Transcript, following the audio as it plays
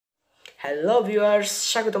Hello viewers,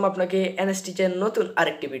 স্বাগতম আপনাকে এনএসটিচের নতুন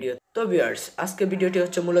আরেকটি ভিডিও। তো ভিউয়ার্স, আজকে ভিডিওটি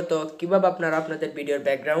হচ্ছে মূলত কিভাবে আপনারা আপনাদের ভিডিওর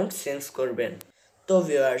ব্যাকগ্রাউন্ড চেঞ্জ করবেন। তো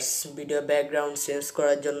ভিউয়ার্স, ভিডিও ব্যাকগ্রাউন্ড চেঞ্জ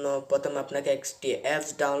করার জন্য প্রথমে আপনাকে একটি অ্যাপস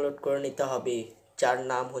ডাউনলোড করে নিতে হবে, যার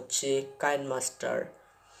নাম হচ্ছে কাইনমাস্টার।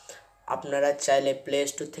 আপনারা চাইলে প্লে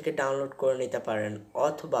স্টোর থেকে ডাউনলোড করে নিতে পারেন,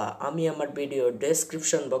 অথবা আমি আমার ভিডিও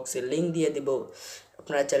ডেসক্রিপশন বক্সে লিঙ্ক দিয়ে দিব,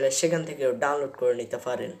 আপনারা চাইলে সেখান থেকেও ডাউনলোড করে নিতে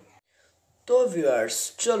পারেন। তো ভিউয়ার্স,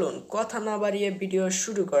 চলুন কথা না বাড়িয়ে ভিডিও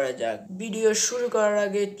শুরু করা যাক। ভিডিও শুরু করার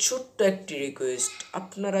আগে ছোট্ট একটি রিকোয়েস্ট,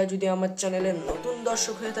 আপনারা যদি আমার চ্যানেলের নতুন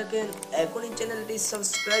দর্শক হয়ে থাকেন এখনই চ্যানেলটি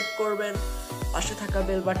সাবস্ক্রাইব করবেন, পাশে থাকা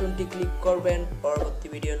বেল বাটনটি ক্লিক করবেন পরবর্তী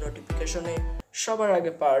ভিডিও নোটিফিকেশনে সবার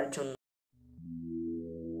আগে পাওয়ার জন্য।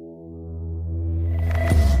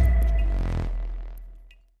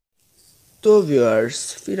 তো ভিউয়ার্স,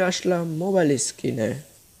 ফিরে আসলাম মোবাইল স্ক্রিনে।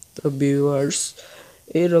 তো ভিউয়ার্স,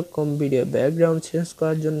 এরকম ভিডিও ব্যাকগ্রাউন্ড চেঞ্জ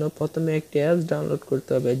করার জন্য প্রথমে একটি অ্যাপস ডাউনলোড করতে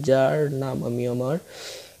হবে, যার নাম আমি আমার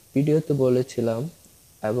ভিডিওতে বলেছিলাম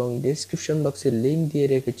এবং ডেসক্রিপশন বক্সে লিঙ্ক দিয়ে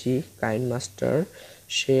রেখেছি, কাইনমাস্টার।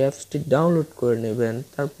 সেই অ্যাপসটি ডাউনলোড করে নেবেন।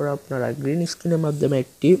 তারপর আপনারা গ্রিন স্ক্রিনের মাধ্যমে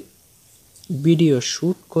একটি ভিডিও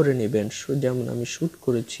শ্যুট করে নেবেন, যেমন আমি শ্যুট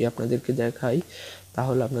করেছি আপনাদেরকে দেখাই,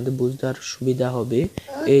 তাহলে আপনাদের বুঝতে আর সুবিধা হবে।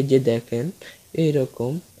 এই যে দেখেন,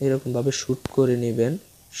 এরকমভাবে শ্যুট করে নেবেন।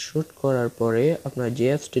 শ্যুট করার পরে আপনারা যে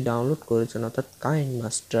অ্যাপসটি ডাউনলোড করেছেন অর্থাৎ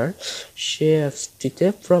কাইনমাস্টার, সে অ্যাপসটিতে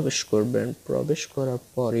প্রবেশ করবেন। প্রবেশ করার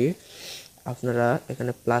পরে আপনারা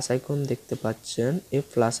এখানে প্লাস আইকন দেখতে পাচ্ছেন, এই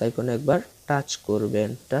প্লাস আইকনে একবার টাচ করবেন।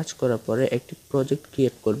 টাচ করার পরে একটি প্রজেক্ট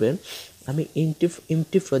ক্রিয়েট করবেন। আমি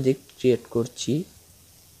এমটি প্রজেক্ট ক্রিয়েট করছি।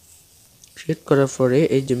 ক্রিয়েট করার পরে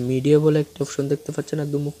এই যে মিডিয়া বলে একটা অপশন দেখতে পাচ্ছেন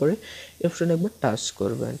একদম উপরে, এই অপশনে একবার টাচ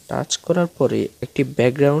করবেন। টাচ করার পরে একটি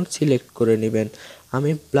ব্যাকগ্রাউন্ড সিলেক্ট করে নেবেন।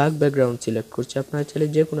 আমি ব্ল্যাক ব্যাকগ্রাউন্ড সিলেক্ট করছি, আপনারা চাইলে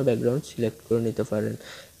যে কোনো ব্যাকগ্রাউন্ড সিলেক্ট করে নিতে পারেন।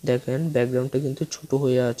 দেখেন ব্যাকগ্রাউন্ডটা কিন্তু ছোট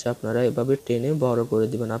হয়ে আছে, আপনারা এভাবে টেনে বড় করে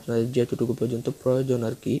দিবেন আপনাদের যেতটুকু পর্যন্ত প্রয়োজন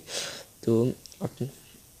আর কি। তো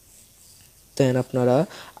দেন আপনারা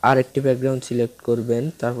আরেকটি ব্যাকগ্রাউন্ড সিলেক্ট করবেন,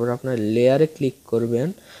 তারপর আপনার লেয়ারে ক্লিক করবেন।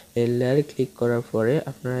 এই লেয়ারে ক্লিক করার পরে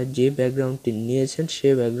আপনারা যে ব্যাকগ্রাউন্ডটি নিয়েছেন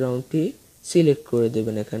সেই ব্যাকগ্রাউন্ডটি সিলেক্ট করে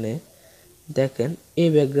দেবেন। এখানে দেখেন এই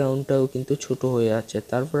ব্যাকগ্রাউন্ডটাও কিন্তু ছোট হয়ে আছে।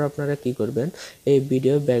 তারপর আপনারা কি করবেন, এই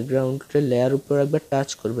ভিডিও ব্যাকগ্রাউন্ডের লেয়ার উপর একবার টাচ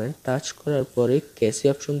করবেন। টাচ করার পরে ক্যাসি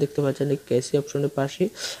অপশন দেখতে পাচ্ছেন, এই ক্যাসি অপশনের পাশে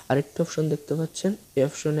আরেকটা অপশন দেখতে পাচ্ছেন, এই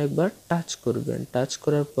অপশনে একবার টাচ করবেন। টাচ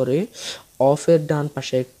করার পরে অফের ডান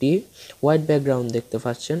পাশে একটি হোয়াইট ব্যাকগ্রাউন্ড দেখতে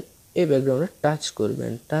পাচ্ছেন, এই ব্যাকগ্রাউন্ডে টাচ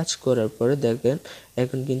করবেন। টাচ করার পরে দেখেন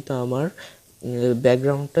এখন কিন্তু আমার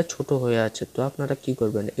ব্যাকগ্রাউন্ডটা ছোট হয়ে আছে। তো আপনারা কি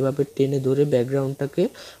করবেন, এভাবে টেনে ধরে ব্যাকগ্রাউন্ডটাকে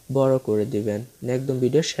বড় করে দিবেন, একদম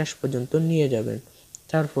ভিডিও শেষ পর্যন্ত নিয়ে যাবেন।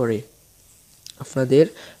 তারপরে আপনাদের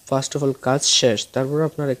ফার্স্ট অফ অল কাজ শেষ। তারপর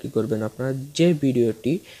আপনারা কি করবেন, আপনারা যে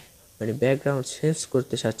ভিডিওটি ব্যাকগ্রাউন্ড চেঞ্জ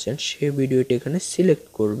করতে চাচ্ছেন সেই ভিডিওটি এখানে সিলেক্ট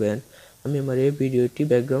করবেন। আমি আমার এই ভিডিওটি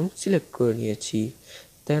ব্যাকগ্রাউন্ড সিলেক্ট করে নিয়েছি।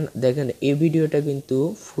 দেন দেখেন এই ভিডিওটা কিন্তু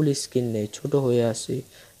ফুল স্ক্রিন নেই, ছোট হয়ে আছে।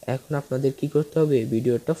 এখন আপনাদের কি করতে হবে,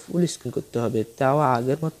 ভিডিওটা ফুল স্ক্রিন করতে হবে। তাও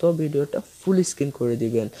আগের মতো ভিডিওটা ফুল স্ক্রিন করে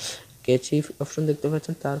দিবেন। ক্যাচি অপশন দেখতে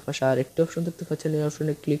পাচ্ছেন, তার পাশে আরেকটা অপশন দেখতে পাচ্ছেন, এই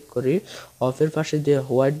অপশনে ক্লিক করে অফের পাশে যে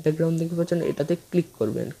হোয়াইট ব্যাকগ্রাউন্ড দেখতে পাচ্ছেন এটাতে ক্লিক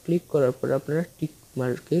করবেন। ক্লিক করার পরে আপনারা টিক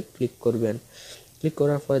মার্কে ক্লিক করবেন। ক্লিক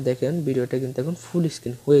করার পরে দেখেন ভিডিওটা কিন্তু এখন ফুল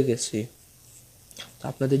স্ক্রিন হয়ে গেছে। তো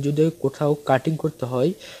আপনাদের যদি কোথাও কাটিং করতে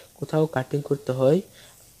হয়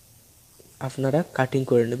আপনারা কাটিং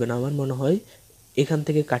করে নেবেন। আমার মনে হয় এখান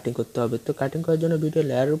থেকে কাটিং করতে হবে। তো কাটিং করার জন্য ভিডিও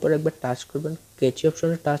লেয়ারের উপর একবার টাচ করবেন, কেচি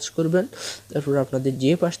অপশনে টাচ করবেন। তারপর আপনাদের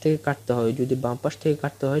যে পাশ থেকে কাটতে হয়, যদি বাম পাশ থেকে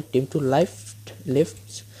কাটতে হয় টিম টু লেফট,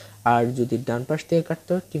 আর যদি ডান পাশ থেকে কাটতে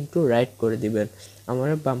হয় টিম টু রাইট করে দিবেন। আমার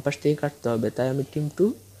বাম পাশ থেকে কাটতে হবে, তাই আমি টিম টু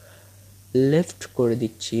লেফট করে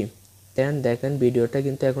দিচ্ছি। দেন দেখেন ভিডিওটা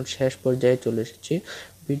কিন্তু এখন শেষ পর্যায়ে চলে এসেছি।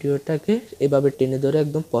 ভিডিওটাকে এভাবে টেনে ধরে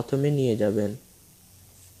একদম প্রথমে নিয়ে যাবেন।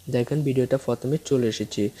 দেখেন ভিডিওটা প্রথমে চলে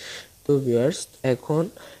এসেছি। তো ভিউয়ার্স, এখন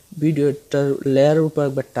ভিডিওটার লেয়ারের উপর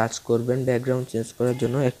একবার টাচ করবেন ব্যাকগ্রাউন্ড চেঞ্জ করার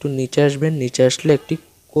জন্য। একটু নিচে আসবেন, নিচে আসলে একটি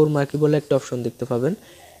কোরমাকি বলে একটা অপশন দেখতে পাবেন,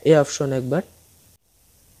 এই অপশনে একবার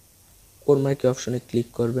কোরমাকি অপশনে ক্লিক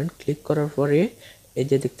করবেন। ক্লিক করার পরে এই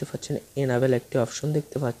যে দেখতে পাচ্ছেন এনাবেল একটি অপশন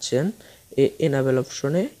দেখতে পাচ্ছেন, এই এনাবেল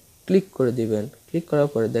অপশনে ক্লিক করে দিবেন। ক্লিক করার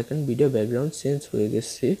পরে দেখেন ভিডিও ব্যাকগ্রাউন্ড চেঞ্জ হয়ে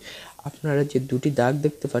গেছে। আপনারা যে দুটি দাগ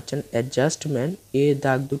দেখতে পাচ্ছেন অ্যাডজাস্টমেন্ট, এই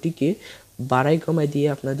দাগ দুটিকে বাড়াই কমাই দিয়ে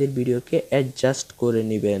আপনাদের ভিডিওকে অ্যাডজাস্ট করে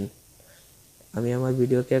নেবেন। আমি আমার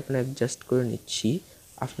ভিডিওকে এখন অ্যাডজাস্ট করে নিচ্ছি।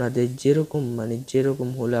 আপনাদের যেরকম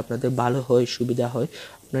হলে আপনাদের ভালো হয়, সুবিধা হয়,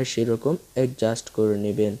 আপনারা সেরকম অ্যাডজাস্ট করে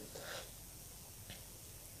নেবেন।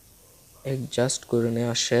 অ্যাডজাস্ট করে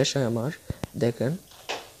নেওয়া শেষ হয় আমার। দেখেন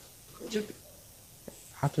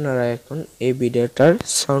আপনারা এখন এই ভিডিওটার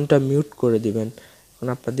সাউন্ডটা মিউট করে দিবেন। এখন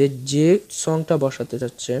আপনাদের যে সংটা বসাতে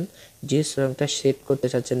চাচ্ছেন, যে সংটা সেট করতে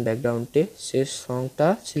চাচ্ছেন ব্যাকগ্রাউন্ডে, সে সংটা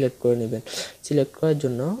সিলেক্ট করে নেবেন। সিলেক্ট করার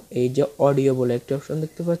জন্য এই যে অডিও বলে একটি অপশন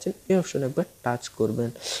দেখতে পাচ্ছেন, এই অপশনে একবার টাচ করবেন।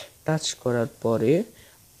 টাচ করার পরে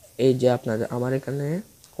এই যে আমার এখানে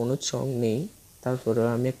কোনো সং নেই, তারপরে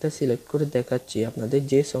আমি একটা সিলেক্ট করে দেখাচ্ছি আপনাদের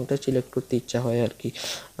যে সংটা সিলেক্ট করতে ইচ্ছা হয় আর কি।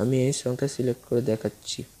 আমি এই সংটা সিলেক্ট করে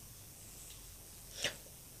দেখাচ্ছি,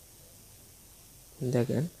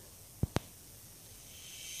 দেখেন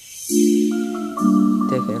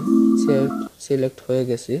দেখেন সিলেক্ট হয়ে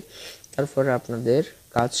গেছে। তারপরে আপনাদের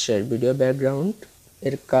কাজ শেষ, ভিডিও ব্যাকগ্রাউন্ড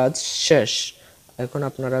এর কাজ শেষ। এখন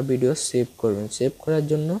আপনারা ভিডিও সেভ করবেন। সেভ করার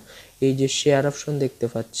জন্য এই যে শেয়ার অপশন দেখতে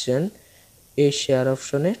পাচ্ছেন, এই শেয়ার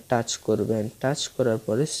অপশনে টাচ করবেন। টাচ করার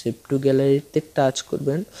পরে সেভ টু গ্যালারিতে টাচ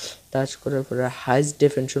করবেন। টাচ করার পরে হাই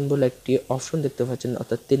ডেফিনিশন বলে একটি অপশন দেখতে পাচ্ছেন,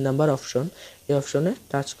 অর্থাৎ 3 নাম্বার অপশন, এই অপশনে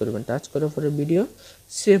টাচ করবেন। টাচ করার পরে ভিডিও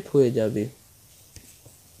সেভ হয়ে যাবে।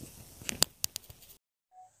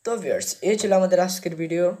 তো ভিউয়ার্স, এই ছিল আমাদের আজকের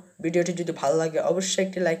ভিডিও। ভিডিওটি যদি ভালো লাগে অবশ্যই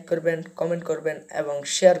একটি লাইক করবেন, কমেন্ট করবেন এবং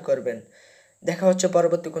শেয়ার করবেন। দেখা হচ্ছে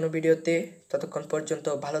পরবর্তী কোনো ভিডিওতে। ততক্ষণ পর্যন্ত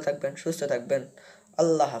ভালো থাকবেন, সুস্থ থাকবেন।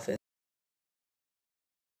 আল্লাহ হাফেজ।